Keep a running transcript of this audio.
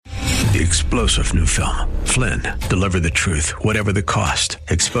The explosive new film, Flynn, deliver the truth, whatever the cost,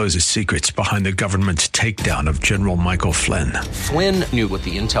 exposes secrets behind the government's takedown of General Michael Flynn. Flynn knew what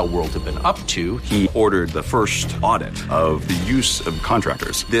the intel world had been up to. He ordered the first audit of the use of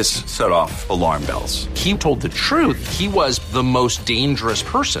contractors. This set off alarm bells. He told the truth. He was the most dangerous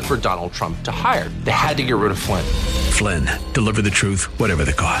person for Donald Trump to hire. They had to get rid of Flynn. Flynn, deliver the truth, whatever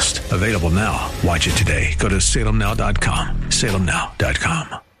the cost. Available now. Watch it today. Go to salemnow.com.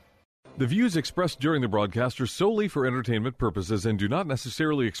 salemnow.com. The views expressed during the broadcast are solely for entertainment purposes and do not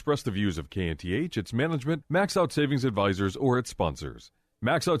necessarily express the views of KNTH, its management, Max Out Savings Advisors, or its sponsors.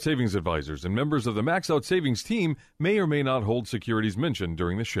 Max Out Savings Advisors and members of the Max Out Savings team may or may not hold securities mentioned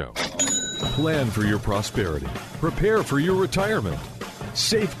during the show. Plan for your prosperity. Prepare for your retirement.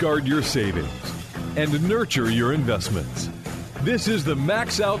 Safeguard your savings. And nurture your investments. This is the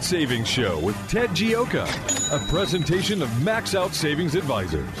Max Out Savings Show with Ted Gioka, a presentation of Max Out Savings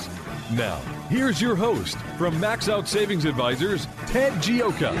Advisors. Now, here's your host from Max Out Savings Advisors, Ted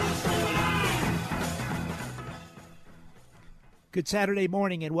Gioka. Good Saturday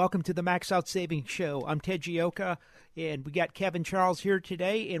morning and welcome to the Max Out Savings Show. I'm Ted Gioka and we got Kevin Charles here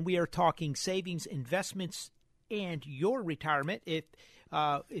today and we are talking savings, investments, and your retirement. If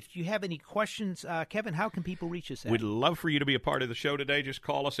you have any questions, Kevin, how can people reach us at? We'd love for you to be a part of the show today. Just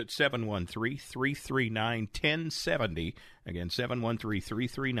call us at 713-339-1070. Again,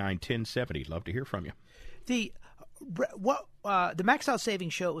 713-339-1070. Love to hear from you. The Max Out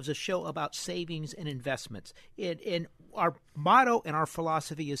Savings Show is a show about savings and investments. And our motto and our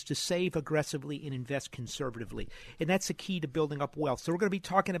philosophy is to save aggressively and invest conservatively. And that's the key to building up wealth. So we're going to be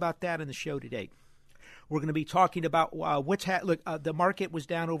talking about that in the show today. We're going to be talking about the market was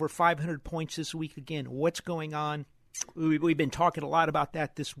down over 500 points this week again. What's going on? We've been talking a lot about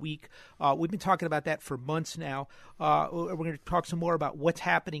that this week. We've been talking about that for months now. We're going to talk some more about what's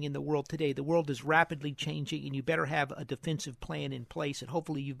happening in the world today. The world is rapidly changing, and you better have a defensive plan in place. And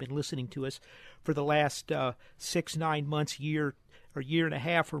hopefully you've been listening to us for the last 6-9 months, year and a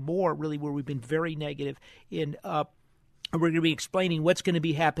half or more, really, where we've been very negative in and we're going to be explaining what's going to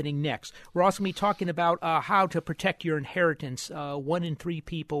be happening next. We're also going to be talking about how to protect your inheritance. 1 in 3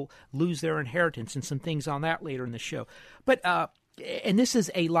 people lose their inheritance and some things on that later in the show. But and this is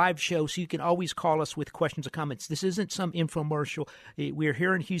a live show, so you can always call us with questions or comments. This isn't some infomercial. We're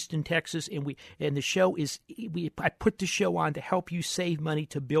here in Houston, Texas, and the show is I put the show on to help you save money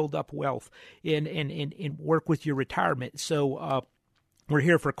to build up wealth and work with your retirement. So we're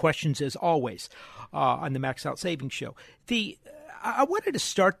here for questions as always on the Max Out Savings Show. I wanted to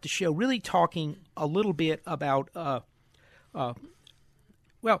start the show really talking a little bit about, Barack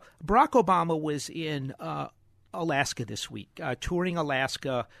Obama was in Alaska this week, touring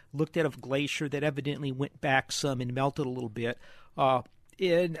Alaska, looked at a glacier that evidently went back some and melted a little bit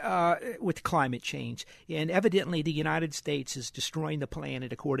with climate change. And evidently the United States is destroying the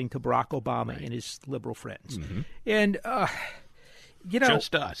planet, according to Barack Obama and his liberal friends. Mm-hmm. And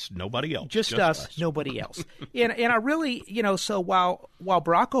just us, nobody else. Just us, nobody else. and I really, so while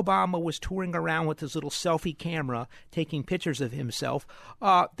Barack Obama was touring around with his little selfie camera, taking pictures of himself,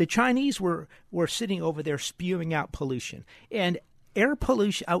 the Chinese were sitting over there spewing out pollution. And air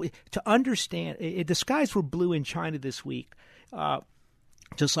pollution, to understand, the skies were blue in China this week,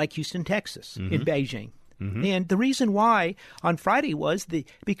 just like Houston, Texas, in Beijing. Mm-hmm. And the reason why on Friday was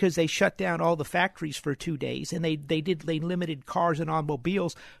because they shut down all the factories for 2 days, and they limited cars and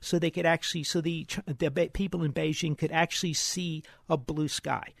automobiles so they could actually the people in Beijing could actually see a blue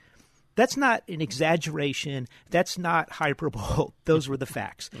sky. That's not an exaggeration. That's not hyperbole. Those were the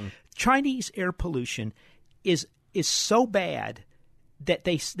facts. Chinese air pollution is so bad that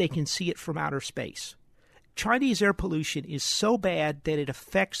they can see it from outer space. Chinese air pollution is so bad that it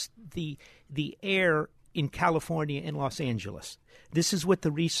affects the air in California and Los Angeles. This is what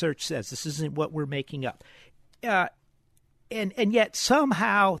the research says. This isn't what we're making up. And yet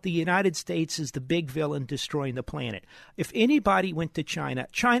somehow the United States is the big villain destroying the planet. If anybody went to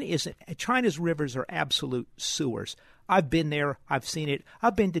China's rivers are absolute sewers. I've been there. I've seen it.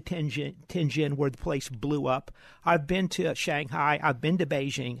 I've been to Tianjin where the place blew up. I've been to Shanghai. I've been to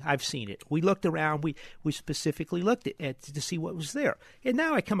Beijing. I've seen it. We looked around. We specifically looked at it to see what was there. And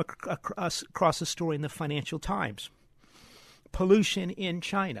now I come across a story in the Financial Times. Pollution in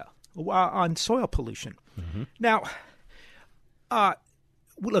China, on soil pollution. Mm-hmm. Now,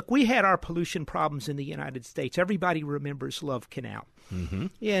 look, we had our pollution problems in the United States. Everybody remembers Love Canal. Mm-hmm.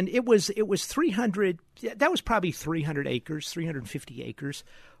 And it was 300, that was probably 300 acres, 350 acres.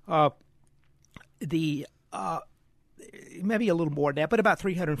 Maybe a little more than that, but about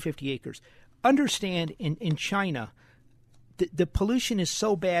 350 acres. Understand in China, the pollution is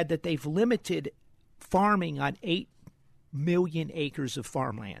so bad that they've limited farming on 8 million acres of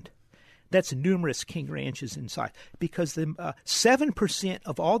farmland. That's numerous king ranches inside, because the 7%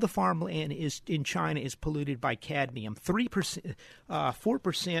 of all the farmland is in China is polluted by cadmium. 3%,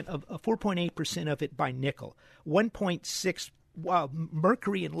 4.8% of it by nickel. 1.6, while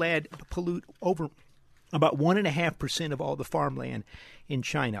mercury and lead pollute over about 1.5% of all the farmland in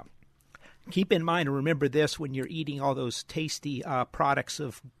China. Keep in mind and remember this when you're eating all those tasty products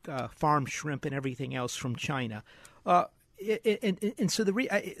of farm shrimp and everything else from China. And so the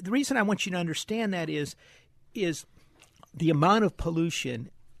reason I want you to understand that is the amount of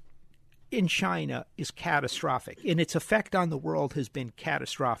pollution in China is catastrophic, and its effect on the world has been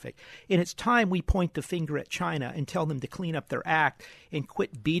catastrophic. And it's time we point the finger at China and tell them to clean up their act and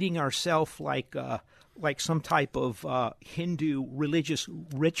quit beating ourselves like some type of Hindu religious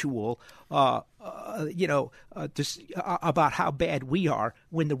ritual, just about how bad we are,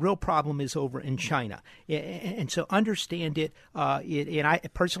 when the real problem is over in China. And so understand it. And I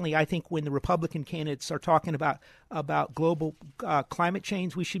personally, I think when the Republican candidates are talking about global climate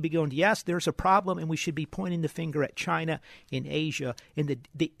change, we should be going, yes, there's a problem, and we should be pointing the finger at China and Asia. And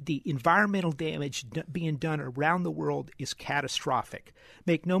the environmental damage being done around the world is catastrophic.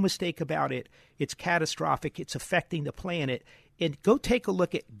 Make no mistake about it. It's catastrophic. It's affecting the planet. And go take a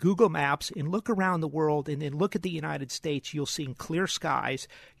look at Google Maps and look around the world, and then look at the United States. You'll see clear skies.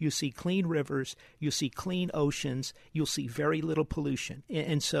 You'll see clean rivers. You'll see clean oceans. You'll see very little pollution.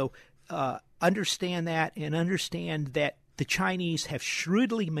 And so understand that, and understand that the Chinese have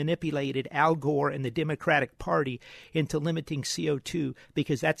shrewdly manipulated Al Gore and the Democratic Party into limiting CO2,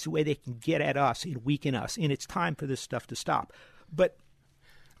 because that's the way they can get at us and weaken us. And it's time for this stuff to stop. But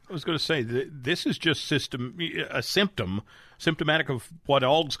I was going to say, this is just symptomatic of what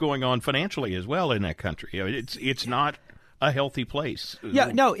all's going on financially as well in that country. I mean, it's not a healthy place.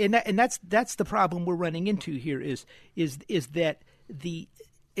 Yeah, no, and that's the problem we're running into here is that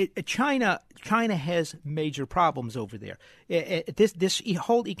China has major problems over there. This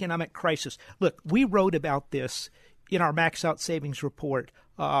whole economic crisis. Look, we wrote about this in our Max Out Savings Report.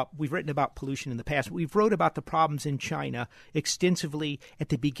 We've written about pollution in the past. We've wrote about the problems in China extensively at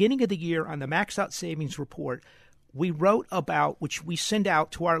the beginning of the year on the Max Out Savings Report. We wrote about, which we send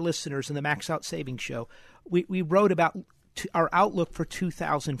out to our listeners in the Max Out Savings Show, we wrote about our outlook for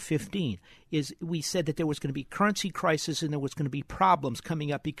 2015. Is we said that there was going to be currency crisis and there was going to be problems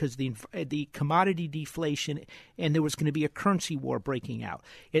coming up because the commodity deflation, and there was going to be a currency war breaking out.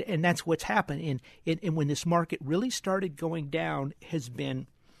 And that's what's happened. And when this market really started going down has been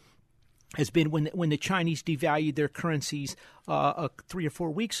when the Chinese devalued their currencies 3 or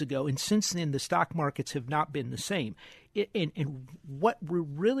 4 weeks ago. And since then, the stock markets have not been the same. And what we're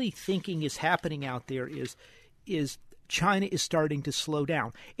really thinking is happening out there is China is starting to slow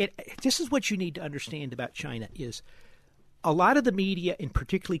down. This is what you need to understand about China is a lot of the media, and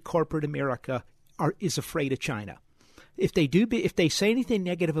particularly corporate America, is afraid of China. If they say anything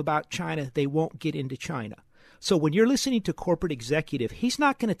negative about China, they won't get into China. So when you're listening to corporate executive, he's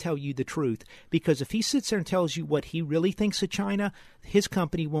not going to tell you the truth, because if he sits there and tells you what he really thinks of China, his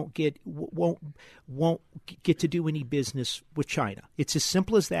company won't get to do any business with China. It's as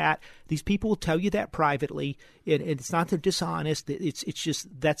simple as that. These people will tell you that privately, and it's not they're dishonest. It's just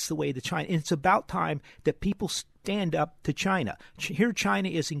that's the way the China. And it's about time that people stand up to China. Here China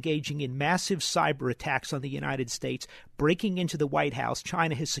is engaging in massive cyber attacks on the United States, breaking into the White House.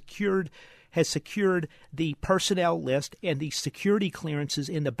 China has secured the personnel list and the security clearances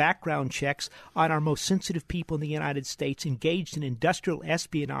in the background checks on our most sensitive people in the United States, engaged in industrial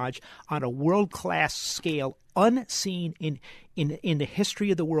espionage on a world-class scale unseen in the history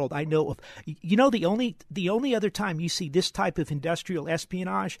of the world. I know of. The only other time you see this type of industrial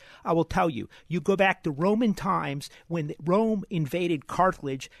espionage, I will tell you, you go back to Roman times when Rome invaded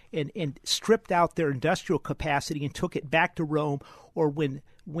Carthage and stripped out their industrial capacity and took it back to Rome, or when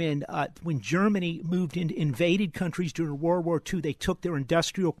Germany moved into invaded countries during World War II, they took their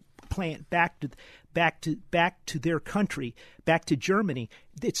industrial plant back to their country, back to Germany.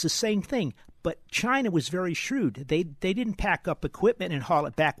 It's the same thing. But China was very shrewd. They didn't pack up equipment and haul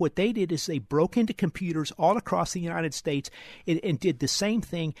it back. What they did is they broke into computers all across the United States and did the same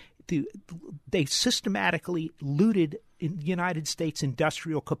thing. They systematically looted in the United States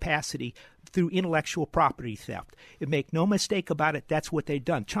industrial capacity through intellectual property theft. And make no mistake about it, that's what they've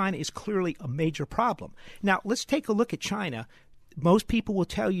done. China is clearly a major problem. Now, let's take a look at China. Most people will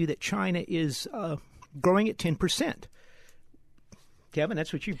tell you that China is growing at 10%. Kevin,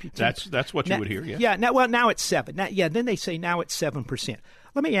 that's what you. That's what you would hear. Yeah. Now it's 7. Then they say now it's 7%.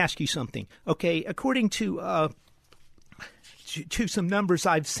 Let me ask you something. Okay, according to to some numbers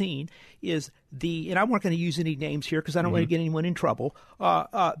I've seen is and I'm not going to use any names here because I don't want to get anyone in trouble.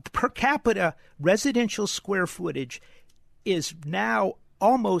 Per capita residential square footage is now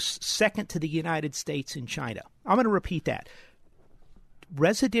almost second to the United States and China. I'm going to repeat that.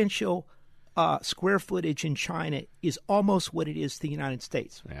 Residential square footage in China is almost what it is to the United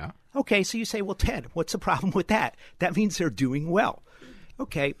States. Yeah. Okay, so you say, well, Ted, what's the problem with that? That means they're doing well.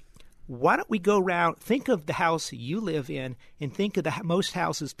 Okay, why don't we go around, think of the house you live in, and think of the most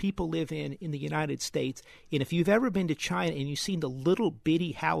houses people live in the United States. And if you've ever been to China and you've seen the little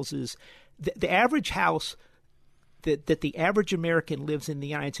bitty houses, the average house that the average American lives in the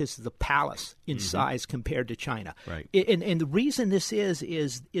United States is a palace in size compared to China. Right. And the reason this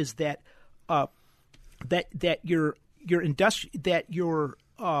is that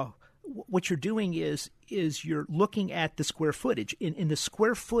what you're doing is you're looking at the square footage. And the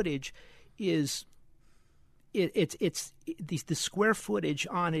square footage is the square footage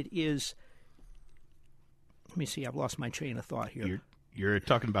on it is. Let me see. I've lost my train of thought here. You're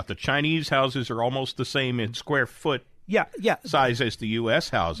talking about the Chinese houses are almost the same in square foot size as the U.S.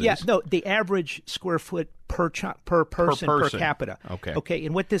 houses. Yeah, no, the average square foot per person per capita. Okay,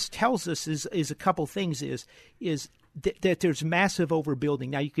 and what this tells us is a couple things is that there's massive overbuilding.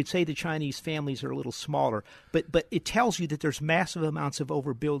 Now, you could say the Chinese families are a little smaller, but it tells you that there's massive amounts of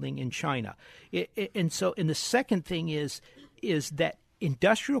overbuilding in China. And the second thing is that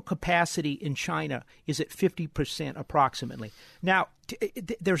industrial capacity in China is at 50% approximately. Now,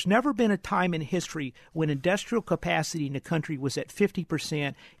 there's never been a time in history when industrial capacity in the country was at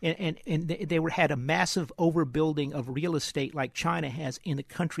 50% and they had a massive overbuilding of real estate like China has, and the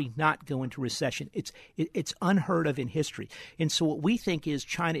country not go into recession. It's unheard of in history. And so what we think is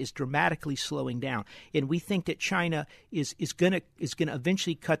China is dramatically slowing down, and we think that China is going to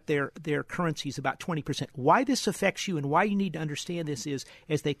eventually cut their currencies about 20%. Why this affects you and why you need to understand this is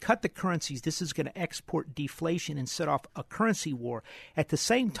as they cut the currencies, this is going to export deflation and set off a currency war. At the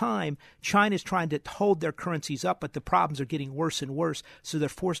same time, China is trying to hold their currencies up, but the problems are getting worse and worse, so they're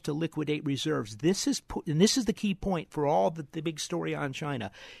forced to liquidate reserves. This is the key point for all the big story on China.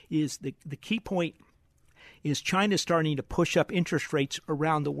 Is the key point is China starting to push up interest rates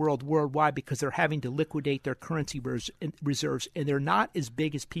around the worldwide because they're having to liquidate their currency reserves, and they're not as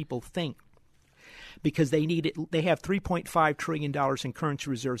big as people think. Because they have $3.5 trillion in currency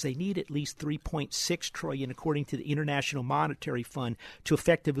reserves. They need at least $3.6 trillion, according to the International Monetary Fund, to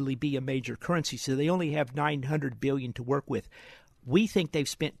effectively be a major currency. So they only have $900 billion to work with. We think they've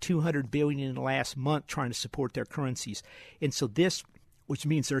spent $200 billion in the last month trying to support their currencies, and so which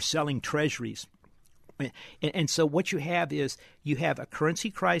means they're selling treasuries. And so what you have is you have a currency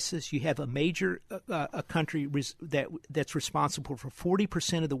crisis. You have a major a country that's responsible for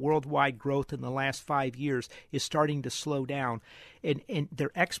 40% of the worldwide growth in the last 5 years is starting to slow down, and they're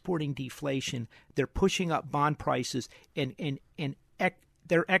exporting deflation. They're pushing up bond prices, and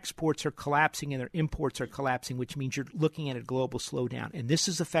their exports are collapsing and their imports are collapsing, which means you're looking at a global slowdown. And this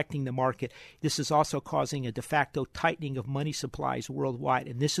is affecting the market. This is also causing a de facto tightening of money supplies worldwide.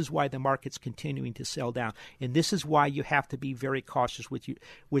 And this is why the market's continuing to sell down. And this is why you have to be very cautious with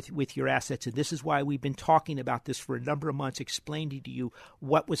your assets. And this is why we've been talking about this for a number of months, explaining to you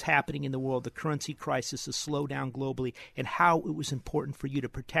what was happening in the world, the currency crisis, the slowdown globally, and how it was important for you to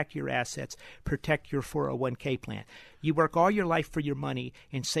protect your assets, protect your 401k plan. You work all your life for your money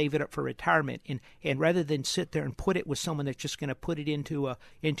and save it up for retirement, and rather than sit there and put it with someone that's just going to put it into a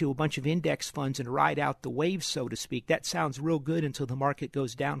bunch of index funds and ride out the waves, so to speak, that sounds real good until the market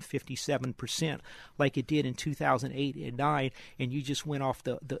goes down 57% like it did in 2008 and 9, and you just went off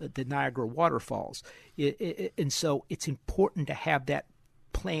the Niagara waterfalls. And so it's important to have that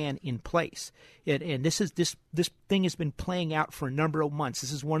plan in place, and this thing has been playing out for a number of months.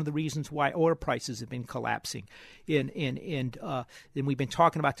 This is one of the reasons why oil prices have been collapsing, and we've been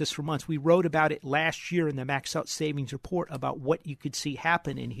talking about this for months. We wrote about it last year in the Max Out Savings Report about what you could see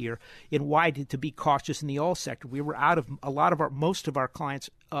happen in here and why to be cautious in the oil sector. We were out of most of our clients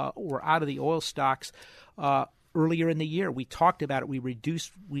were out of the oil stocks. Earlier in the year, we talked about it. We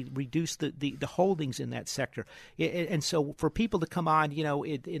reduced the holdings in that sector, and so for people to come on,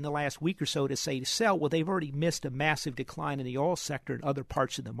 in the last week or so to say to sell, well, they've already missed a massive decline in the oil sector and other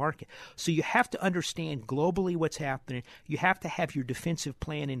parts of the market. So you have to understand globally what's happening. You have to have your defensive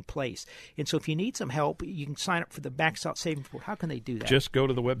plan in place. And so if you need some help, you can sign up for the Max Out Savings Report. How can they do that? Just go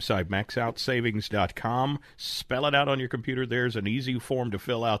to the website maxoutsavings.com. Spell it out on your computer. There's an easy form to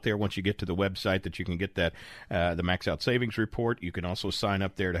fill out there once you get to the website that you can get that the Max Out Savings Report. You can also sign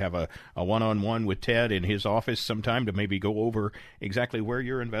up there to have a one-on-one with Ted in his office sometime to maybe go over exactly where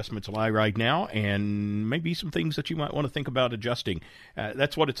your investments lie right now and maybe some things that you might want to think about adjusting.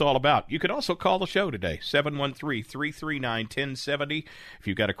 That's what it's all about. You can also call the show today, 713-339-1070. If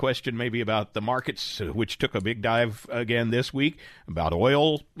you've got a question maybe about the markets, which took a big dive again this week, about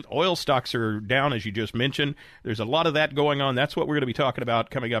oil stocks are down, as you just mentioned. There's a lot of that going on. That's what we're going to be talking about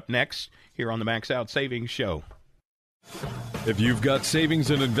coming up next here on the Max Out Savings Show. If you've got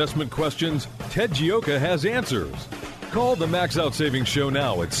savings and investment questions, Ted Gioka has answers. Call the Max Out Savings Show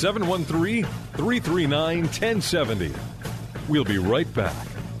now at 713-339-1070. We'll be right back.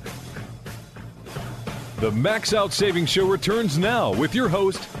 The Max Out Savings Show returns now with your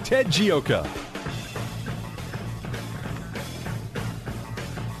host, Ted Gioka.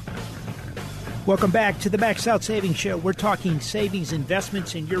 Welcome back to the Max Out Savings Show. We're talking savings,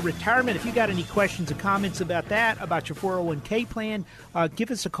 investments, and your retirement. If you got any questions or comments about that, about your 401k plan, give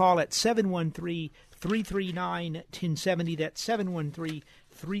us a call at 713-339-1070. That's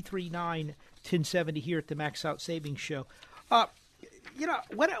 713-339-1070 here at the Max Out Savings Show. A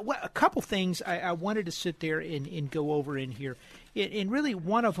couple things I wanted to sit there and go over in here. And really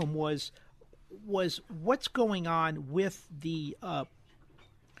one of them was what's going on with the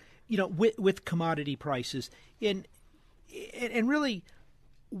with commodity prices, and really,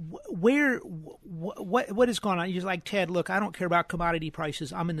 what is going on? You're like, Ted, look, I don't care about commodity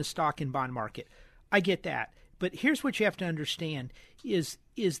prices. I'm in the stock and bond market. I get that, but here's what you have to understand: is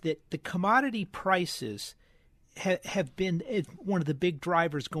that the commodity prices have been one of the big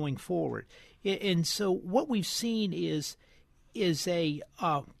drivers going forward, and so what we've seen is a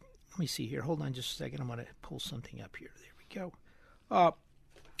let me see here. Hold on just a second. I'm going to pull something up here. There we go.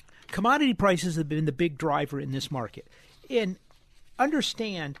 Commodity prices have been the big driver in this market. And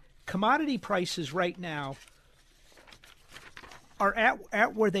understand, commodity prices right now are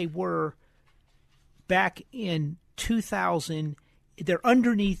at where they were back in 2000. They're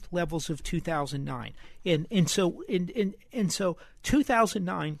underneath levels of 2009. And so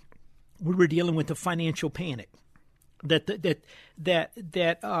 2009, we were dealing with a financial panic that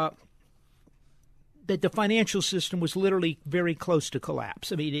the financial system was literally very close to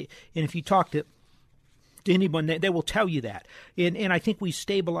collapse. I mean, and if you talk to anyone, they will tell you that. And I think we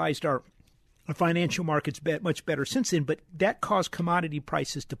stabilized our financial markets much better since then, but that caused commodity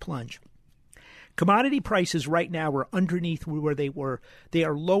prices to plunge. Commodity prices right now are underneath where they were. They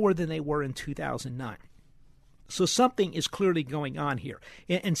are lower than they were in 2009. So something is clearly going on here.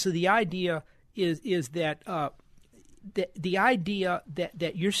 And so the idea is that the idea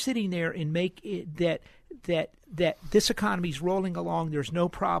that you're sitting there and that this economy is rolling along, there's no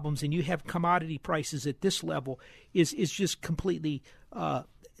problems, and you have commodity prices at this level is just completely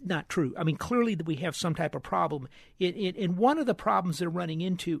not true. I mean, clearly we have some type of problem. And one of the problems they're running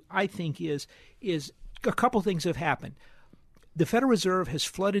into, I think, is a couple things have happened. The Federal Reserve has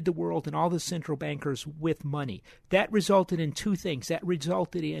flooded the world and all the central bankers with money. That resulted in two things. That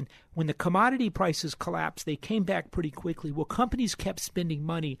resulted in, when the commodity prices collapsed, they came back pretty quickly. Well, companies kept spending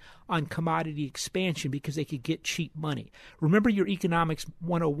money on commodity expansion because they could get cheap money. Remember your Economics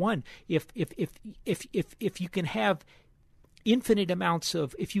 101. If you can have infinite amounts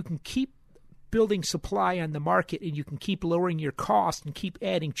of, if you can keep building supply on the market and you can keep lowering your cost and keep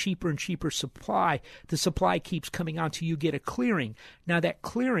adding cheaper and cheaper supply, the supply keeps coming on till you get a clearing. Now that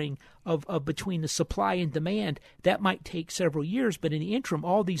clearing of between the supply and demand, that might take several years, but in the interim,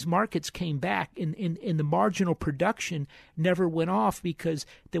 all these markets came back and the marginal production never went off because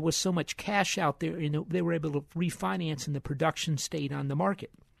there was so much cash out there and they were able to refinance and the production stayed on the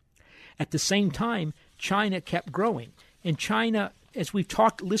market. At the same time, China kept growing, and China, as we've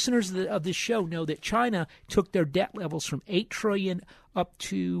talked, listeners of this show know that China took their debt levels from $8 trillion up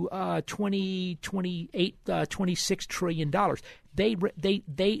to $26 trillion. They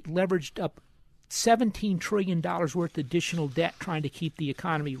leveraged up $17 trillion worth of additional debt trying to keep the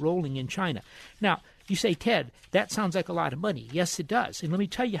economy rolling in China. Now, you say, Ted, that sounds like a lot of money. Yes, it does. And let me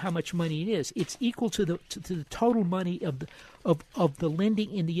tell you how much money it is. It's equal to the total money of the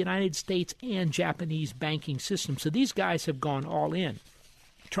lending in the United States and Japanese banking system. So these guys have gone all in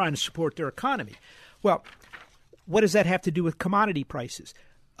trying to support their economy. Well, what does that have to do with commodity prices?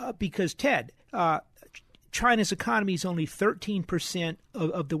 Because, Ted, China's economy is only 13%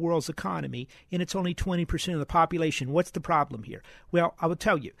 of the world's economy, and it's only 20% of the population. What's the problem here? Well, I will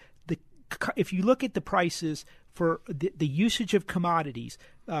tell you. If you look at the prices for the usage of commodities,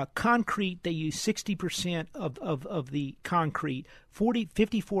 Concrete, they use 60% of the concrete,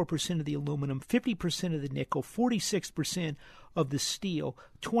 54% of the aluminum, 50% of the nickel, 46% of the steel,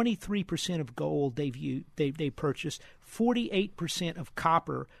 23% of gold they purchased, 48% of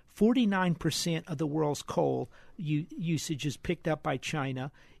copper, 49% of the world's coal usage is picked up by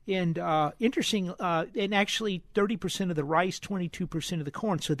China. And interesting, and actually 30% of the rice, 22% of the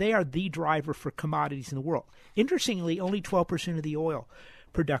corn. So they are the driver for commodities in the world. Interestingly, only 12% of the oil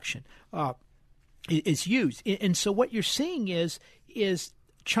production is used. And so what you're seeing is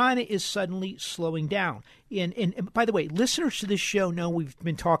China is suddenly slowing down. And by the way, listeners to this show know we've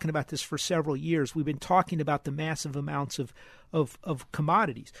been talking about this for several years. We've been talking about the massive amounts of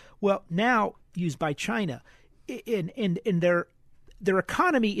commodities. Well, now used by China, and their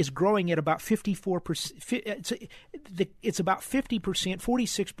economy is growing at about 54%. It's about 50%,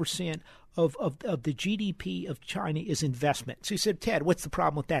 46% of the GDP of China is investment. So you said, Ted, what's the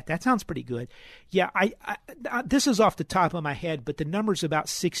problem with that? That sounds pretty good. Yeah, I this is off the top of my head, but the number's about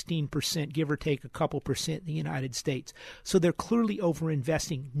 16%, give or take a couple percent in the United States. So they're clearly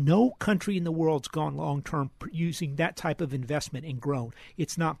overinvesting. No country in the world's gone long-term using that type of investment and grown.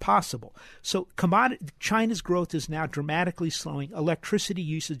 It's not possible. So China's growth is now dramatically slowing. Electricity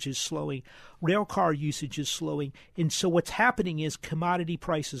usage is slowing. Rail car usage is slowing. And so what's happening is commodity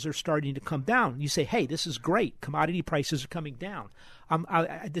prices are starting to come down. You say, hey, this is great. Commodity prices are coming down.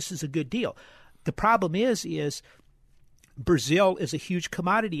 This is a good deal. The problem is Brazil is a huge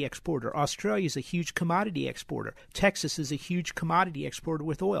commodity exporter. Australia is a huge commodity exporter. Texas is a huge commodity exporter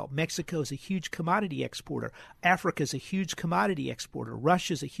with oil. Mexico is a huge commodity exporter. Africa is a huge commodity exporter.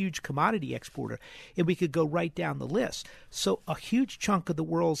 Russia is a huge commodity exporter. And we could go right down the list. So a huge chunk of the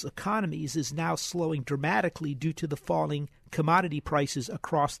world's economies is now slowing dramatically due to the falling commodity prices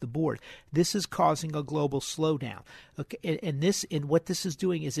across the board. This is causing a global slowdown. Okay, and what this is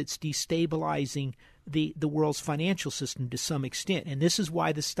doing is it's destabilizing the world's financial system to some extent. And this is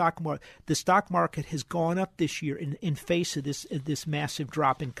why the stock market has gone up this year in face of this massive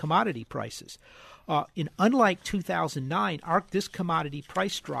drop in commodity prices. Unlike 2009, this commodity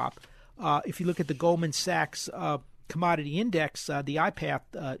price drop, if you look at the Goldman Sachs commodity index, the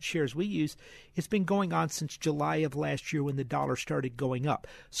IPATH shares we use, it's been going on since July of last year when the dollar started going up.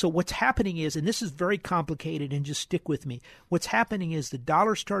 So what's happening is, and this is very complicated, and just stick with me, what's happening is the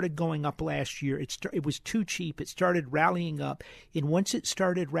dollar started going up last year. It was too cheap. It started rallying up. And once it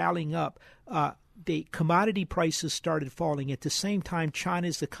started rallying up, the commodity prices started falling. At the same time,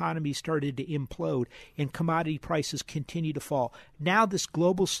 China's economy started to implode, and commodity prices continue to fall. Now this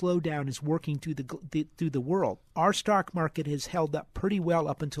global slowdown is working through the world. Our stock market has held up pretty well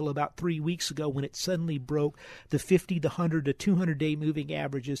up until about 3 weeks ago when it suddenly broke the 50, the 100, the 200-day moving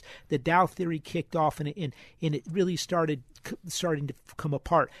averages. The Dow theory kicked off, and it really starting to come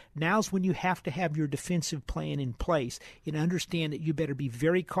apart. Now's when you have to have your defensive plan in place and understand that you better be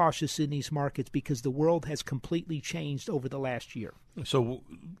very cautious in these markets because the world has completely changed over the last year. So,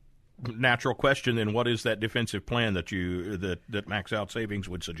 natural question then: what is that defensive plan that Max Out Savings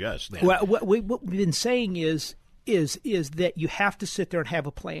would suggest? Then? Well, what we've been saying is that you have to sit there and have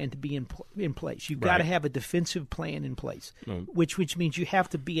a plan to be in place. You've got to have a defensive plan in place, which means you have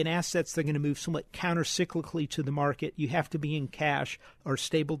to be in assets that are going to move somewhat counter-cyclically to the market. You have to be in cash or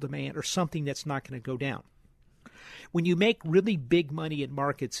stable demand or something that's not going to go down. When you make really big money in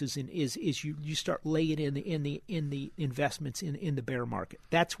markets is you start laying in the investments in the bear market.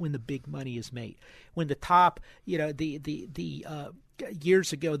 That's when the big money is made. When the top,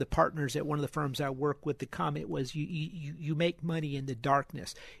 years ago, the partners at one of the firms I work with, the comment was you make money in the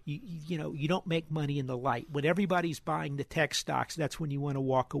darkness. You don't make money in the light. When everybody's buying the tech stocks, that's when you want to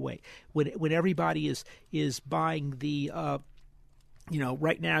walk away. When everybody is buying the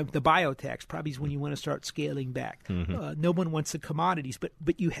right now, the biotechs probably is when you want to start scaling back. Mm-hmm. No one wants the commodities,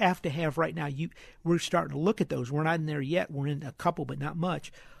 but you have to have right now. We're starting to look at those. We're not in there yet. We're in a couple, but not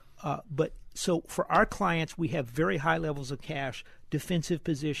much. But so for our clients, we have very high levels of cash, defensive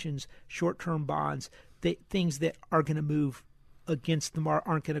positions, short-term bonds, things that are going to move against the market,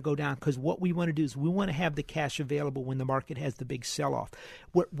 aren't going to go down, because what we want to do is we want to have the cash available when the market has the big sell-off.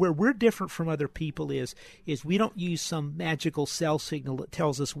 Where we're different from other people is we don't use some magical sell signal that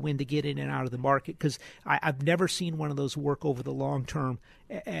tells us when to get in and out of the market, because I've never seen one of those work over the long term.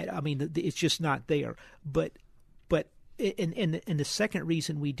 It's just not there. But and the second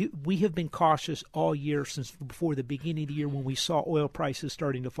reason we have been cautious all year since before the beginning of the year when we saw oil prices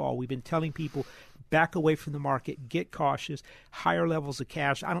starting to fall. We've been telling people back away from the market, get cautious, higher levels of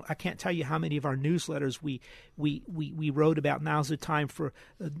cash. I can't tell you how many of our newsletters we wrote about. Now's the time for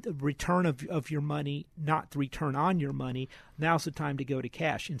the return of your money, not the return on your money. Now's the time to go to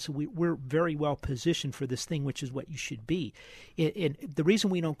cash. And so we're very well positioned for this thing, which is what you should be. And the reason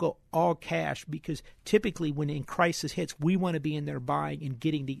we don't go all cash, because typically when in crisis hits, we want to be in there buying and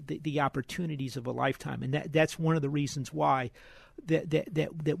getting the opportunities of a lifetime. And that's one of the reasons why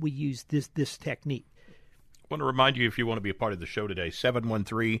that we use this technique. I want to remind you, if you want to be a part of the show today,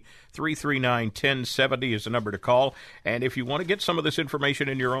 713-339-1070 is the number to call. And if you want to get some of this information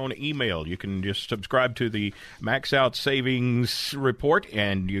in your own email, you can just subscribe to the Max Out Savings report,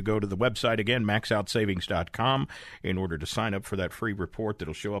 and you go to the website again, maxoutsavings.com, in order to sign up for that free report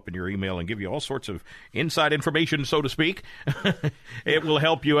that'll show up in your email and give you all sorts of inside information, so to speak. It will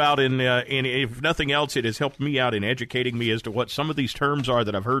help you out in if nothing else, it has helped me out in educating me as to what some of these terms are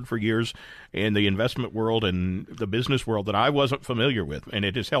that I've heard for years in the investment world and the business world that I wasn't familiar with, and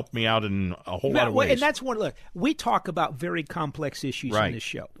it has helped me out in a whole lot of ways. And that's one. Look, we talk about very complex issues right. in this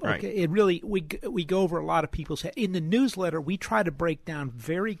show. Okay, right. It really we go over a lot of people's head. In the newsletter, we try to break down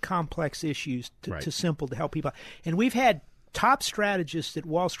very complex issues to simple to help people. And we've had top strategists at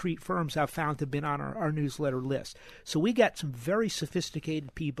Wall Street firms I've found have been on our newsletter list. So we got some very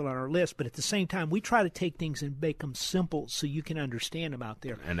sophisticated people on our list, but at the same time, we try to take things and make them simple so you can understand them out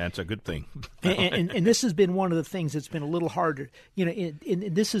there. And that's a good thing. and this has been one of the things that's been a little harder. You know,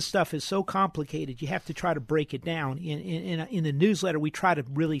 stuff is so complicated, you have to try to break it down. In the newsletter, we try to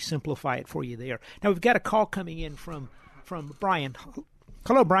really simplify it for you there. Now, we've got a call coming in from Brian.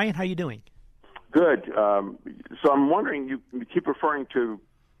 Hello, Brian. How you doing? Good. So I'm wondering, you keep referring to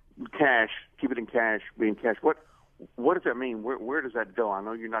cash, keep it in cash, being cash. What does that mean? Where does that go? I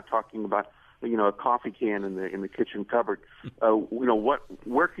know you're not talking about, a coffee can in the kitchen cupboard.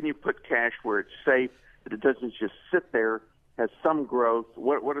 Where can you put cash where it's safe, that it doesn't just sit there, has some growth?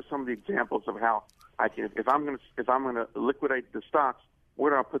 What are some of the examples of how I can, if I'm going to liquidate the stocks,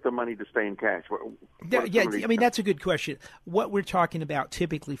 where do I put the money to stay in cash? I mean, that's a good question. What we're talking about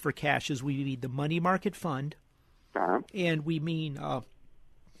typically for cash is we need the money market fund, and we mean, and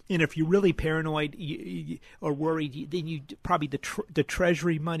if you're really paranoid or worried, then you probably the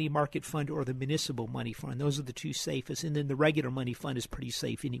Treasury money market fund or the municipal money fund. Those are the two safest, and then the regular money fund is pretty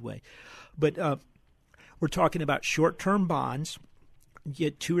safe anyway. But we're talking about short-term bonds.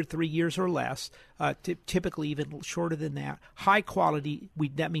 Get 2 or 3 years or less, typically even shorter than that. High quality,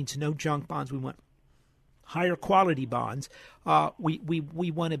 that means no junk bonds. We want higher quality bonds. We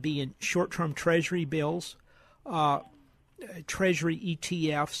want to be in short-term Treasury bills, Treasury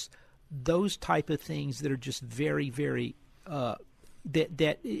ETFs, those type of things that are just very, very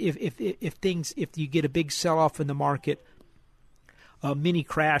that if you get a big sell-off in the market, a mini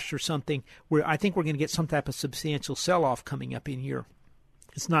crash or something, where I think we're going to get some type of substantial sell-off coming up in here.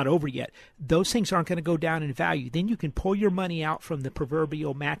 It's not over yet. Those things aren't going to go down in value. Then you can pull your money out from the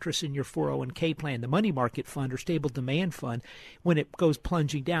proverbial mattress in your 401k plan, the money market fund or stable demand fund, when it goes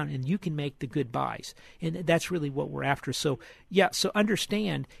plunging down, and you can make the good buys. And that's really what we're after. So, so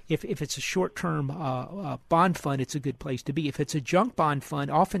understand if it's a short-term bond fund, it's a good place to be. If it's a junk bond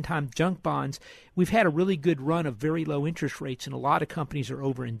fund, oftentimes junk bonds, we've had a really good run of very low interest rates, and a lot of companies are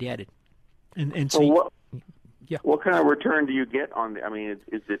over-indebted. And so yeah. What kind of return do you get on the? I mean,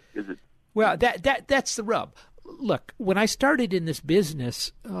 is it? Well, that's the rub. Look, when I started in this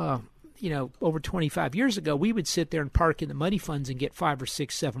business, over 25 years ago, we would sit there and park in the money funds and get 5 or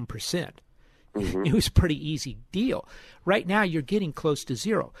 6, 7%. Mm-hmm. It was a pretty easy deal. Right now, you're getting close to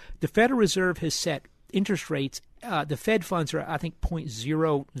zero. The Federal Reserve has set interest rates. The Fed funds are, I think,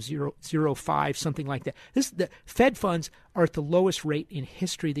 0.0005, something like that. The Fed funds are at the lowest rate in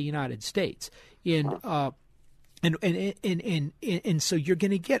history of the United States. And so you're going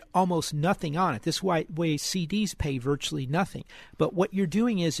to get almost nothing on it. This way CDs pay virtually nothing. But what you're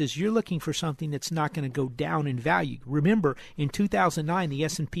doing is you're looking for something that's not going to go down in value. Remember, in 2009, the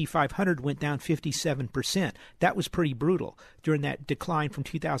S&P 500 went down 57%. That was pretty brutal during that decline from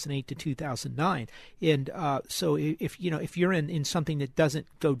 2008 to 2009. And so if you're in something that doesn't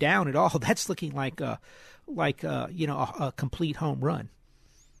go down at all, that's looking like a complete home run.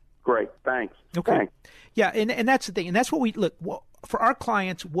 Great, thanks. Okay. Thanks. Yeah, and that's the thing, and that's what we look for our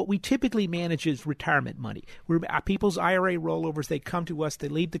clients. What we typically manage is retirement money. People's IRA rollovers. They come to us, they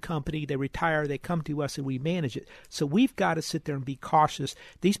leave the company, they retire, they come to us, and we manage it. So we've got to sit there and be cautious.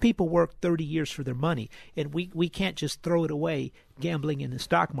 These people work 30 years for their money, and we can't just throw it away gambling in the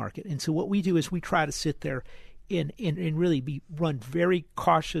stock market. And so what we do is we try to sit there and really run very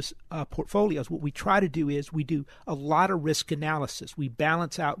cautious portfolios, what we try to do is we do a lot of risk analysis. We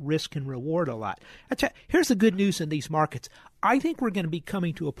balance out risk and reward a lot. Here's the good news in these markets. I think we're going to be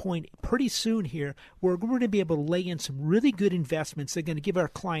coming to a point pretty soon here where we're going to be able to lay in some really good investments that are going to give our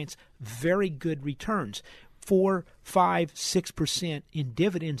clients very good returns. 4, 5, 6% in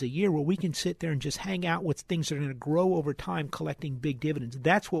dividends a year, where we can sit there and just hang out with things that are going to grow over time, collecting big dividends.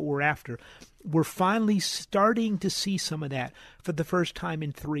 That's what we're after. We're finally starting to see some of that for the first time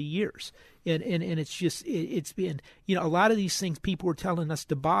in 3 years. And it's just, it's been, a lot of these things people were telling us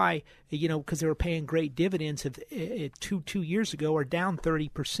to buy, because they were paying great dividends 2 years ago are down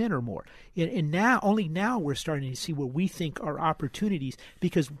 30% or more. And only now we're starting to see where we think are opportunities,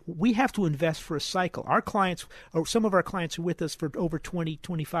 because we have to invest for a cycle. Our clients, or some of our clients, are with us for over 20,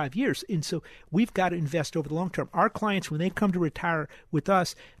 25 years. And so we've got to invest over the long term. Our clients, when they come to retire with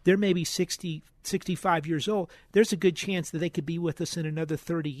us, they're maybe 60, 65 years old. There's a good chance that they could be with us in another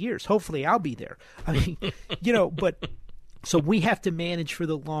 30 years. Hopefully I'll be there. I mean, but so we have to manage for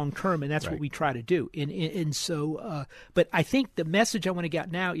the long term, and that's what we try to do. And so, but I think the message I want to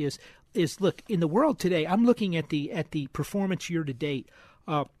get now is look, in the world today, I'm looking at the performance year to date.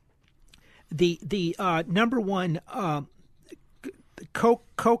 The number one,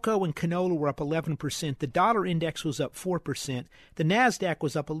 cocoa and canola were up 11%. The dollar index was up 4%. The NASDAQ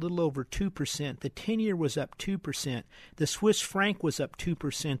was up a little over 2%. The 10-year was up 2%. The Swiss franc was up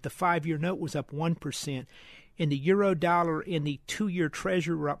 2%. The 5-year note was up 1%. And the euro dollar and the 2-year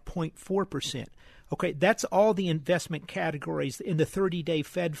treasury were up 0.4%. Okay, that's all the investment categories. In the 30-day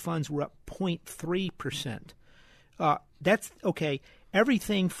Fed funds were up 0.3%. That's okay.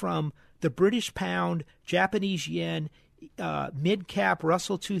 Everything from the British pound, Japanese yen, mid-cap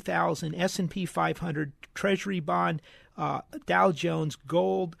Russell 2000, S&P 500, Treasury bond, Dow Jones,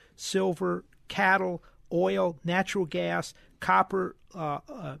 gold, silver, cattle, oil, natural gas, copper,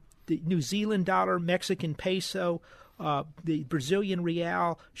 the New Zealand dollar, Mexican peso, the Brazilian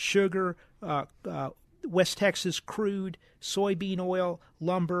real, sugar, West Texas crude, soybean oil,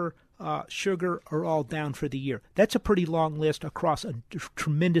 lumber, sugar are all down for the year. That's a pretty long list across a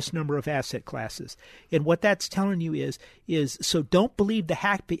tremendous number of asset classes. And what that's telling you is so don't believe the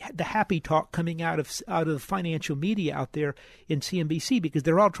happy talk coming out of the financial media out there in CNBC, because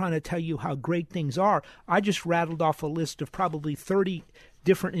they're all trying to tell you how great things are. I just rattled off a list of probably 30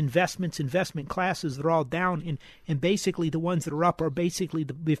 different investment classes that are all down, and basically the ones that are up are basically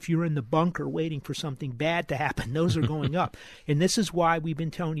if you're in the bunker waiting for something bad to happen, those are going up. And this is why we've been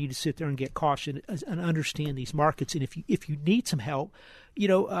telling you to sit there and get caution and understand these markets. And if you need some help,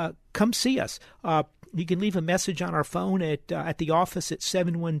 come see us. You can leave a message on our phone at the office at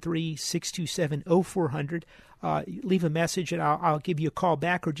 713-627-0400. Leave a message and I'll give you a call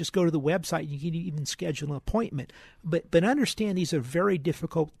back, or just go to the website. You can even schedule an appointment. But understand these are very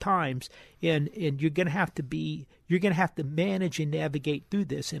difficult times, and you're going to have to manage and navigate through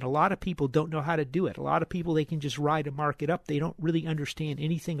this. And a lot of people don't know how to do it. A lot of people, they can just ride a market up. They don't really understand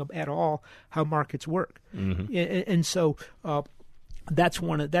anything at all how markets work. Mm-hmm. And so that's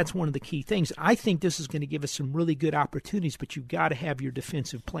one of the key things. I think this is going to give us some really good opportunities, but you've got to have your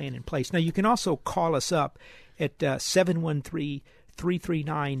defensive plan in place. Now, you can also call us up at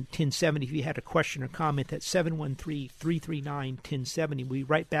 713-339-1070 if you had a question or comment. That's 713-339-1070. We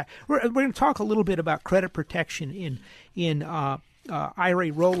write back. We're going to talk a little bit about credit protection in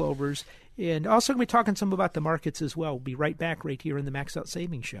IRA rollovers, and also going to be talking some about the markets as well. We'll be right back right here in the Max Out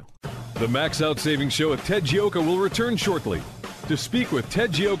Savings Show. The Max Out Savings Show with Ted Gioka will return shortly. To speak with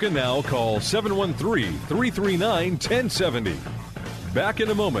Ted Gioka now, call 713-339-1070. Back in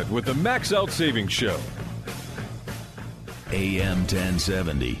a moment with the Max Out Savings Show. AM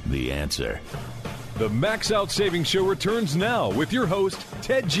 1070, The Answer. The Max Out Savings Show returns now with your host,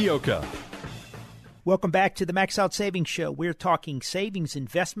 Ted Gioka. Welcome back to the Max Out Savings Show. We're talking savings,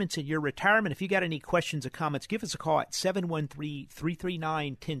 investments, and your retirement. If you got any questions or comments, give us a call at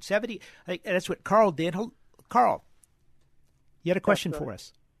 713-339-1070. That's what Carl did. Carl, you had a question for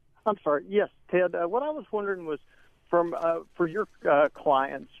us. I'm sorry. Yes, Ted. What I was wondering was, for your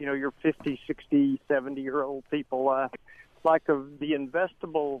clients, your 50, 60, 70-year-old people, like of the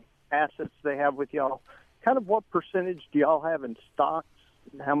investable assets they have with y'all, kind of what percentage do y'all have in stocks,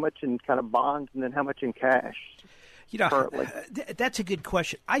 and how much in kind of bonds, and then how much in cash currently? That's a good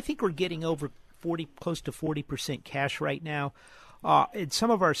question. I think we're getting over close to 40% cash right now. In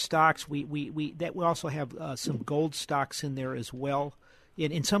some of our stocks, we also have some gold stocks in there as well.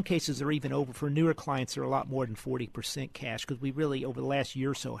 In some cases, they're even over. For newer clients, they're a lot more than 40% cash, because we really, over the last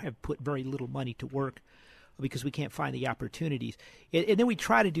year or so, have put very little money to work. because we can't find the opportunities. And then we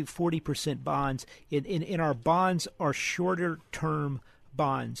try to do 40% bonds. In our bonds are shorter-term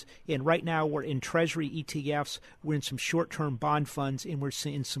bonds. And right now we're in Treasury ETFs, we're in some short-term bond funds, and we're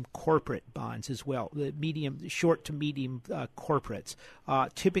seeing some corporate bonds as well, the short to medium corporates.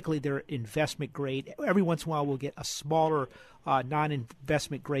 Typically they're investment grade. Every once in a while we'll get a smaller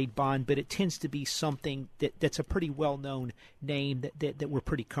non-investment grade bond, but it tends to be something that's a pretty well-known name that we're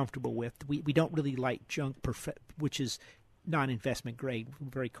pretty comfortable with. We don't really like junk, which is non-investment grade. We're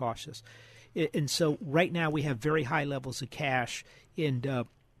very cautious. And so right now we have very high levels of cash. And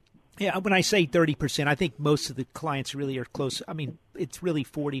when I say 30%, I think most of the clients really are close. I mean, it's really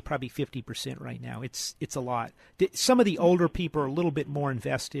 40, probably 50% right now. It's a lot. Some of the older people are a little bit more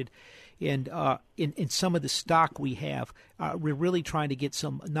invested. And in some of the stock we have, we're really trying to get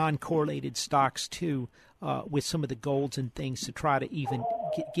some non-correlated stocks too, with some of the golds and things to try to even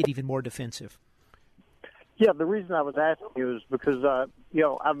get even more defensive. Yeah, the reason I was asking you is because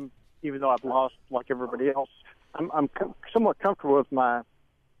even though I've lost like everybody else, I'm somewhat comfortable with my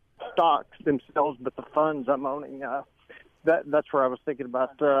stocks themselves, but the funds I'm owning, that's where I was thinking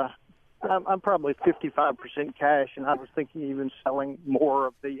about. I'm probably 55% cash, and I was thinking even selling more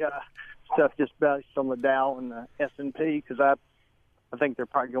of the stuff just based on the Dow and the S&P, because I think they're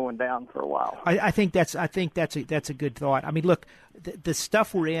probably going down for a while. I think that's a good thought. I mean, look, the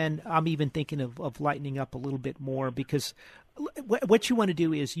stuff we're in, I'm even thinking of lightening up a little bit more, because what you want to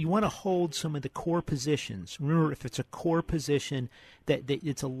do is you want to hold some of the core positions. Remember, if it's a core position that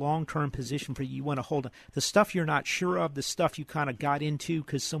it's a long-term position for you, you want to hold the stuff you're not sure of, the stuff you kind of got into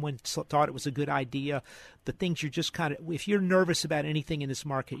because someone thought it was a good idea, the things you're just kind of, if you're nervous about anything in this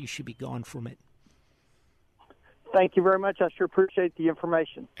market, you should be gone from it. Thank you very much. I sure appreciate the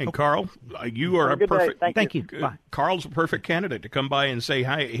information. And Carl, you are a perfect. Thank you. Bye. Carl's a perfect candidate to come by and say,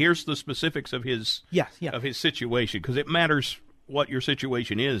 "Hi, here's the specifics of his of his situation," because it matters what your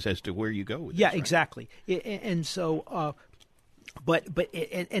situation is as to where you go with this, right? Exactly. And so, but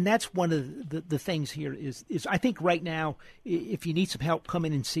that's one of the things here is I think right now, if you need some help, come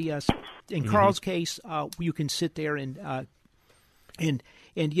in and see us. In Carl's case, you can sit there and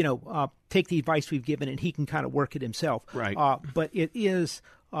take the advice we've given, and he can kind of work it himself. Right. But it is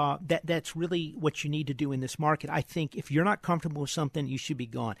that's really what you need to do in this market. I think if you're not comfortable with something, you should be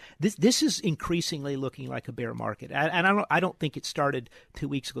gone. This is increasingly looking like a bear market, and I don't think it started 2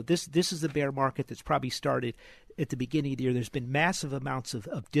 weeks ago. This is the bear market that's probably started at the beginning of the year. There's been massive amounts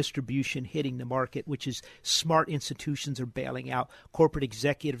of distribution hitting the market, which is smart institutions are bailing out, corporate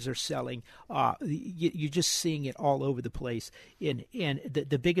executives are selling. You're just seeing it all over the place. And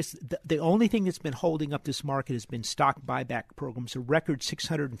the only thing that's been holding up this market has been stock buyback programs, a record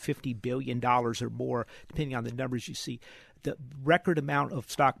 $650 billion or more, depending on the numbers you see. The record amount of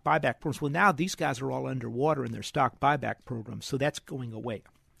stock buyback programs. Well, now these guys are all underwater in their stock buyback programs, so that's going away.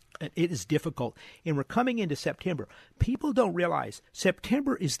 It is difficult. And we're coming into September. People don't realize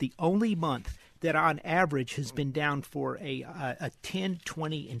September is the only month that on average has been down for a 10,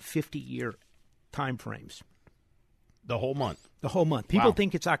 20, and 50-year time frames. The whole month? The whole month. People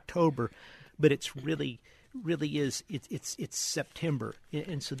think it's October, but it's really is. It's September.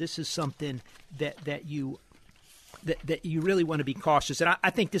 And so this is something that you really want to be cautious. And I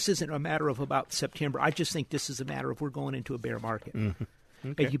think this isn't a matter of about September. I just think this is a matter of we're going into a bear market. Mm-hmm.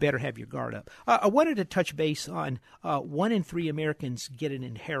 Okay. And you better have your guard up. I wanted to touch base on 1 in 3 Americans get an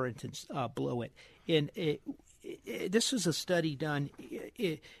inheritance below it. And this was a study done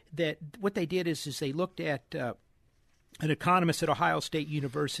that what they did is they looked at an economist at Ohio State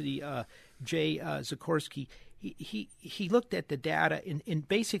University, Jay Zikorsky. He looked at the data, and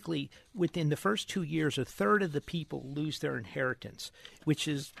basically within the first 2 years, a third of the people lose their inheritance, which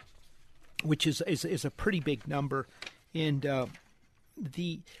is a pretty big number. And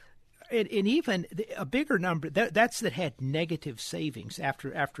even a bigger number that had negative savings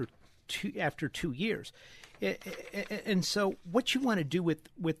after 2 years, and so what you want to do with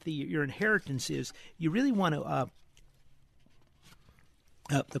your inheritance is you really want to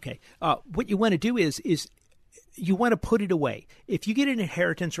what you want to do is you want to put it away. If you get an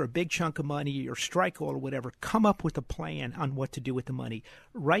inheritance or a big chunk of money or strike all or whatever, come up with a plan on what to do with the money.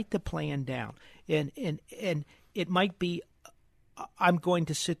 Write the plan down, and it might be, I'm going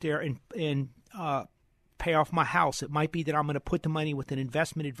to sit there and pay off my house. It might be that I'm going to put the money with an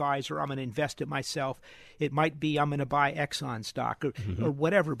investment advisor. I'm going to invest it myself. It might be I'm going to buy Exxon stock or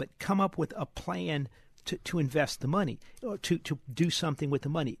whatever. But come up with a plan to invest the money, or to do something with the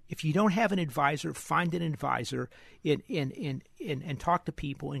money. If you don't have an advisor, find an advisor and talk to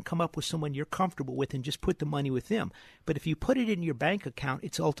people and come up with someone you're comfortable with and just put the money with them. But if you put it in your bank account,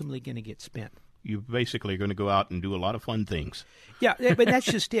 it's ultimately going to get spent. you basically are going to go out and do a lot of fun things. Yeah, but that's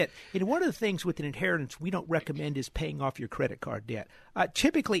just it. And one of the things with an inheritance we don't recommend is paying off your credit card debt.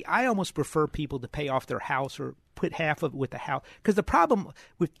 Typically, I almost prefer people to pay off their house or put half of it with the house. Because the problem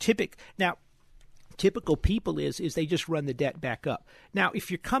with typical people is they just run the debt back up. Now, if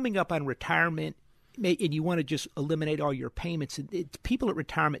you're coming up on retirement and you want to just eliminate all your payments, people at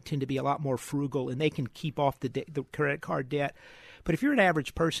retirement tend to be a lot more frugal and they can keep off the credit card debt. But if you're an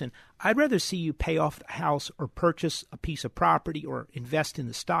average person, I'd rather see you pay off the house or purchase a piece of property or invest in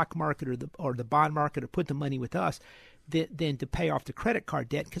the stock market or the bond market or put the money with us than to pay off the credit card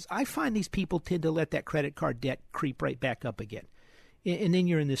debt, because I find these people tend to let that credit card debt creep right back up again. And then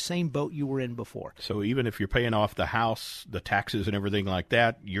you're in the same boat you were in before. So even if you're paying off the house, the taxes and everything like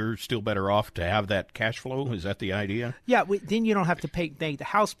that, you're still better off to have that cash flow? Is that the idea? Yeah, then you don't have to pay the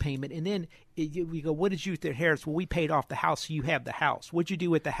house payment. And then we go, what did you inherit? Well, we paid off the house, so you have the house. What'd you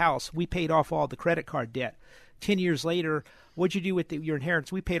do with the house? We paid off all the credit card debt. 10 years later, what'd you do with your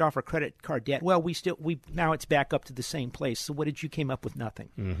inheritance? We paid off our credit card debt. Well, now it's back up to the same place. So what did you came up with? Nothing.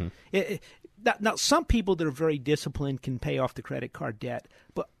 Mm-hmm. Now, some people that are very disciplined can pay off the credit card debt,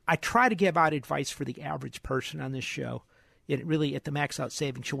 but I try to give out advice for the average person on this show. Really, at the Max Out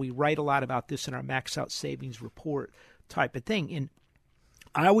Savings Show, we write a lot about this in our Max Out Savings Report type of thing. And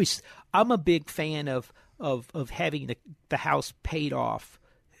I'm a big fan of having the house paid off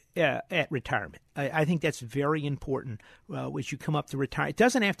at retirement. I think that's very important as you come up to retire. It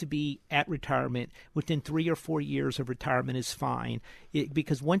doesn't have to be at retirement. Within 3 or 4 years of retirement is fine,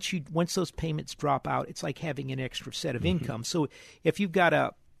 because once those payments drop out, it's like having an extra set of income. So if you've got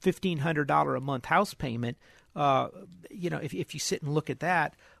a $1,500 a month house payment, if you sit and look at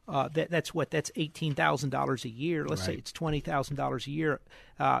that, that's $18,000 a year. Let's say it's $20,000 a year.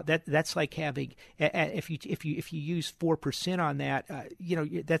 That's like having, if you use 4% on that,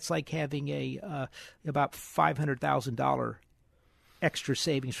 that's like having about $500,000 extra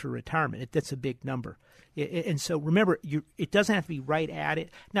savings for retirement. That's a big number. And so remember, it doesn't have to be right at it.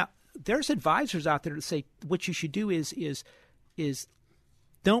 Now, there's advisors out there that say what you should do is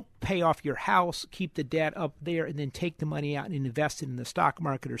don't pay off your house, keep the debt up there, and then take the money out and invest it in the stock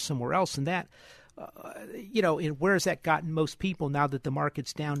market or somewhere else. And that, and where has that gotten most people now that the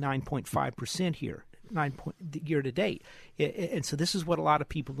market's down 9.5% here, year to date? And so this is what a lot of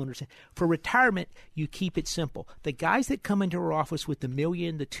people don't understand. For retirement, you keep it simple. The guys that come into our office with the $1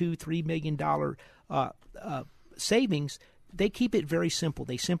 million, the $2-3 million savings, they keep it very simple.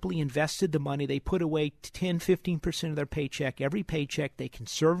 They simply invested the money. They put away 10-15% of their paycheck. Every paycheck, they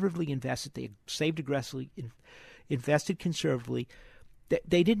conservatively invested. They saved aggressively, invested conservatively.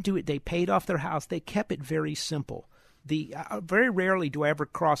 They didn't do it. They paid off their house. They kept it very simple. Very rarely do I ever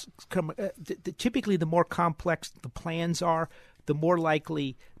typically, the more complex the plans are, the more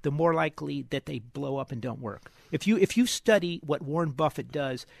likely that they blow up and don't work. If you study what Warren Buffett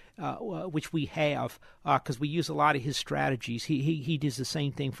does, which we have, because we use a lot of his strategies, he does the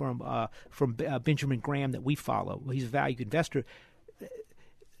same thing from Benjamin Graham that we follow. He's a value investor.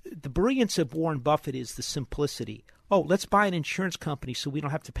 The brilliance of Warren Buffett is the simplicity. Oh, let's buy an insurance company so we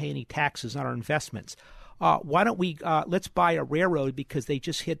don't have to pay any taxes on our investments. Why don't we let's buy a railroad because they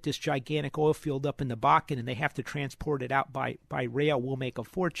just hit this gigantic oil field up in the Bakken and they have to transport it out by rail. We'll make a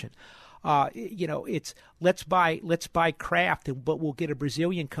fortune. It's let's buy Kraft, but we'll get a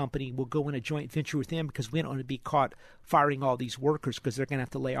Brazilian company. We'll go in a joint venture with them because we don't want to be caught firing all these workers because they're going to have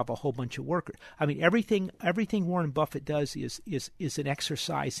to lay off a whole bunch of workers. I mean, everything Warren Buffett does is an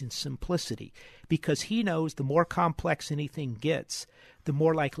exercise in simplicity, because he knows the more complex anything gets, the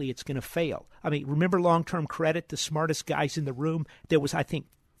more likely it's going to fail. I mean, remember long-term credit, the smartest guys in the room? There was, I think,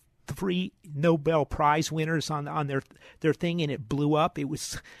 3 Nobel Prize winners on their thing, and it blew up. It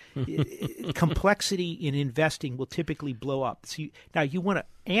was complexity in investing will typically blow up. So now you want to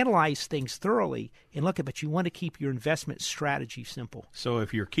analyze things thoroughly and look at, but you want to keep your investment strategy simple. So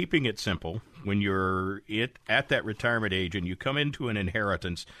if you're keeping it simple, when you're at that retirement age and you come into an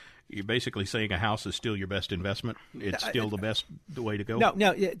inheritance, you're basically saying a house is still your best investment? It's still the way to go? No.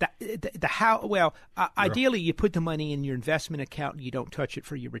 The house. Well, ideally, you put the money in your investment account and you don't touch it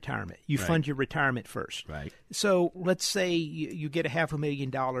for your retirement. You fund your retirement first. Right. So let's say you get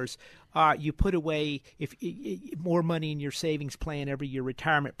 $500,000. You put away more money in your savings plan every year,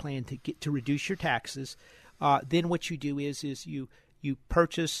 retirement plan, to reduce your taxes. Then what you do is you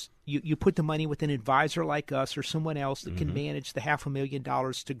purchase. You put the money with an advisor like us or someone else that can manage the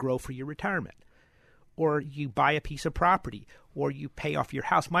 $500,000 to grow for your retirement. Or you buy a piece of property, or you pay off your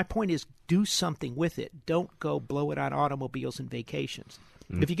house. My point is, do something with it. Don't go blow it on automobiles and vacations.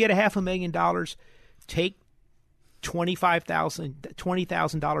 If you get $500,000, take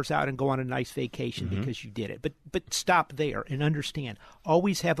 $20,000 out and go on a nice vacation because you did it. But stop there and understand.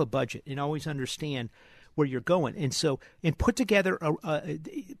 Always have a budget and always understand where you're going. And put together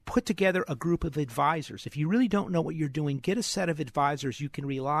a group of advisors. If you really don't know what you're doing, get a set of advisors you can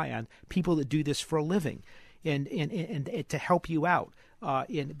rely on, people that do this for a living, and to help you out.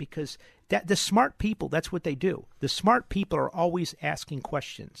 Because the smart people, that's what they do. The smart people are always asking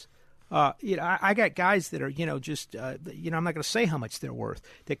questions. I got guys that are, I'm not going to say how much they're worth,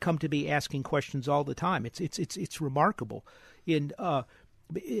 that come to me asking questions all the time. It's remarkable. And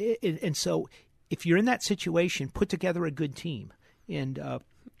so if you're in that situation, put together a good team. And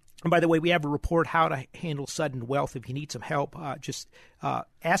by the way, we have a report how to handle sudden wealth. If you need some help, just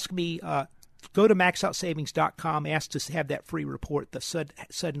ask me. Go to maxoutsavings.com, ask to have that free report, the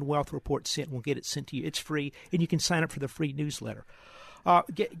sudden wealth report sent. We'll get it sent to you. It's free, and you can sign up for the free newsletter.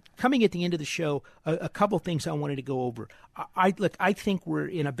 Coming at the end of the show, a couple things I wanted to go over. I think we're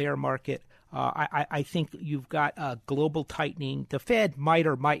in a bear market. I think you've got global tightening. The Fed might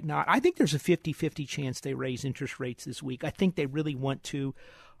or might not. I think there's a 50-50 chance they raise interest rates this week. I think they really want to.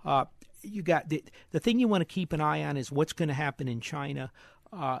 You got the thing you want to keep an eye on is what's going to happen in China.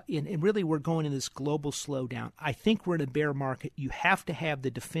 And really, we're going in this global slowdown. I think we're in a bear market. You have to have the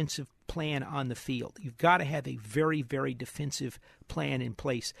defensive plan on the field. You've got to have a very, very defensive plan in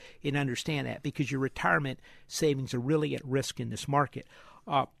place and understand that, because your retirement savings are really at risk in this market.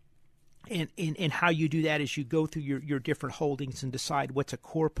 And how you do that is you go through your different holdings and decide what's a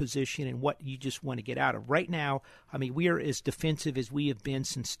core position and what you just want to get out of. Right now, we are as defensive as we have been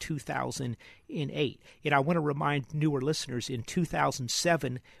since 2008. And I want to remind newer listeners, in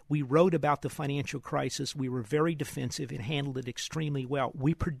 2007, we wrote about the financial crisis. We were very defensive and handled it extremely well.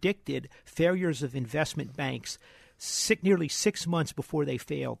 We predicted failures of investment banks nearly 6 months before they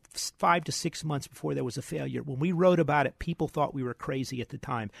failed, 5 to 6 months before there was a failure. When we wrote about it, people thought we were crazy at the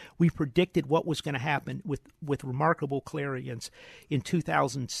time. We predicted what was going to happen with remarkable clarions in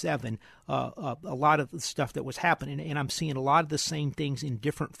 2007, a lot of the stuff that was happening. And I'm seeing a lot of the same things in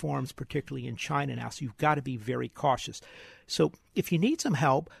different forms, particularly in China now. So you've got to be very cautious. So if you need some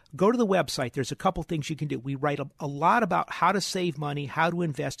help, go to the website. There's a couple things you can do. We write a lot about how to save money, how to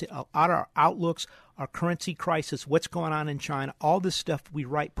invest it, our outlooks, our currency crisis, what's going on in China, all this stuff we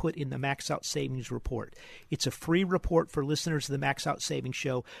put in the Max Out Savings Report. It's a free report for listeners of the Max Out Savings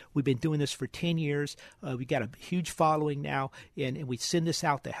Show. We've been doing this for 10 years. We've got a huge following now, and we send this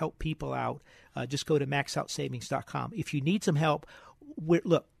out to help people out. Just go to maxoutsavings.com. If you need some help,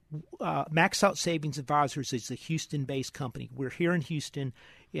 Max Out Savings Advisors is a Houston-based company. We're here in Houston,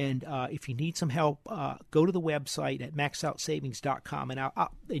 and if you need some help, go to the website at maxoutsavings.com,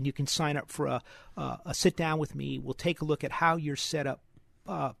 and you can sign up for a sit-down with me. We'll take a look at how you're set up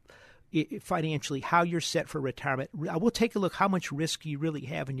financially, how you're set for retirement. We'll take a look how much risk you really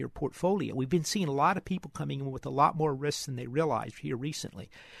have in your portfolio. We've been seeing a lot of people coming in with a lot more risk than they realized here recently.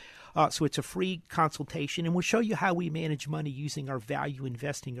 So it's a free consultation, and we'll show you how we manage money using our value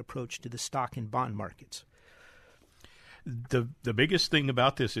investing approach to the stock and bond markets. The biggest thing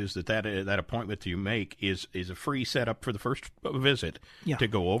about this is that appointment you make is a free setup for the first visit to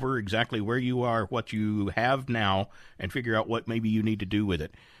go over exactly where you are, what you have now, and figure out what maybe you need to do with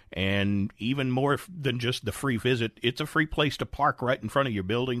it. And even more than just the free visit, it's a free place to park right in front of your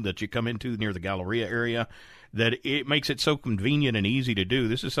building that you come into near the Galleria area, that it makes it so convenient and easy to do.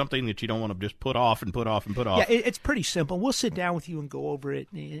 This is something that you don't want to just put off and put off and put off. Yeah, it's pretty simple. We'll sit down with you and go over it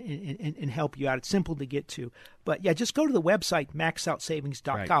and help you out. It's simple to get to. But, yeah, just go to the website,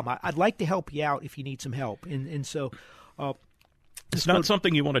 maxoutsavings.com. Right. I'd like to help you out if you need some help. And so it's not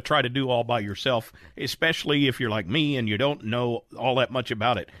something you want to try to do all by yourself, especially if you're like me and you don't know all that much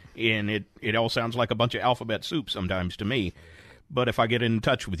about it. And it all sounds like a bunch of alphabet soup sometimes to me. But if I get in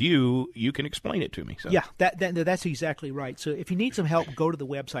touch with you, you can explain it to me. So. Yeah, that's exactly right. So if you need some help, go to the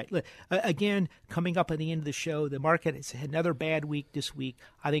website. Again, coming up at the end of the show, the market has had another bad week this week.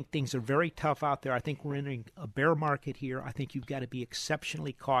 I think things are very tough out there. I think we're entering a bear market here. I think you've got to be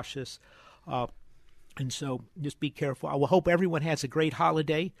exceptionally cautious. And so just be careful. I will hope everyone has a great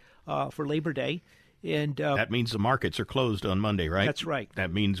holiday for Labor Day. And that means the markets are closed on Monday, right? That's right.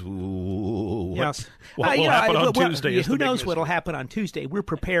 That means what yes. What will happen on Tuesday? Who knows what will happen on Tuesday? We're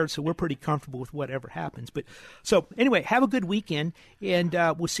prepared, so we're pretty comfortable with whatever happens. But so anyway, have a good weekend, and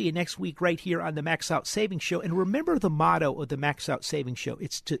we'll see you next week right here on the Max Out Savings Show. And remember the motto of the Max Out Savings Show: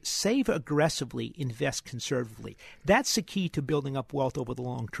 it's to save aggressively, invest conservatively. That's the key to building up wealth over the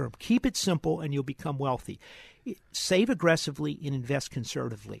long term. Keep it simple, and you'll become wealthy. Save aggressively and invest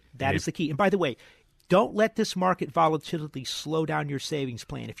conservatively. That is the key. And by the way, Don't let this market volatility slow down your savings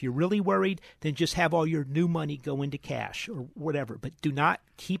plan. If you're really worried, then just have all your new money go into cash or whatever. But do not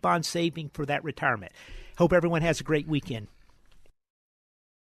keep on saving for that retirement. Hope everyone has a great weekend.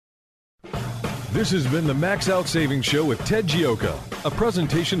 This has been the Max Out Savings Show with Ted Gioka, a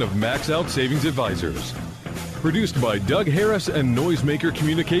presentation of Max Out Savings Advisors. Produced by Doug Harris and Noisemaker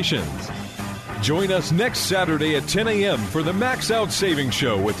Communications. Join us next Saturday at 10 a.m. for the Max Out Savings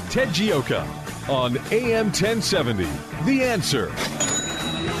Show with Ted Gioka on AM 1070. The Answer.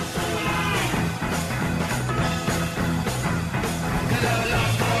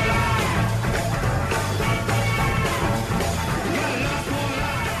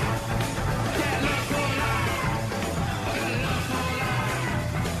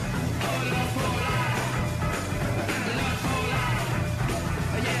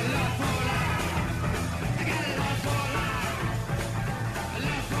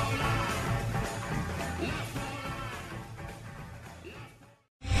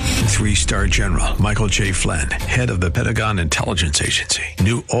 Three-star General Michael J. Flynn, head of the Pentagon Intelligence Agency,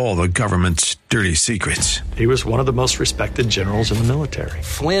 knew all the government's dirty secrets. He was one of the most respected generals in the military.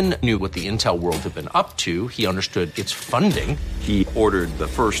 Flynn knew what the intel world had been up to. He understood its funding. He ordered the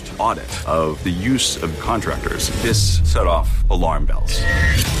first audit of the use of contractors. This set off alarm bells.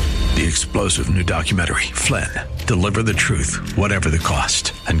 The explosive new documentary, Flynn, Deliver the Truth, Whatever the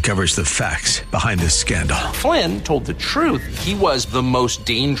Cost, uncovers the facts behind this scandal. Flynn told the truth. He was the most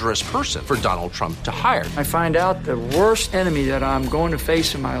dangerous person for Donald Trump to hire. I find out the worst enemy that I'm going to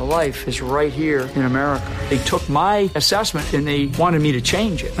face in my life is right here in America. They took my assessment and they wanted me to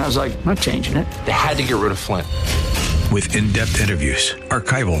change it. And I was like, I'm not changing it. They had to get rid of Flynn. With in-depth interviews,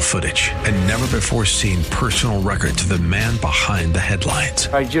 archival footage, and never-before-seen personal records of the man behind the headlines.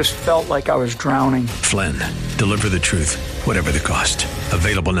 I just felt like I was drowning. Flynn, Deliver the Truth, Whatever the Cost.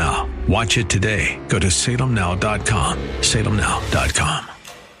 Available now. Watch it today. Go to salemnow.com. salemnow.com.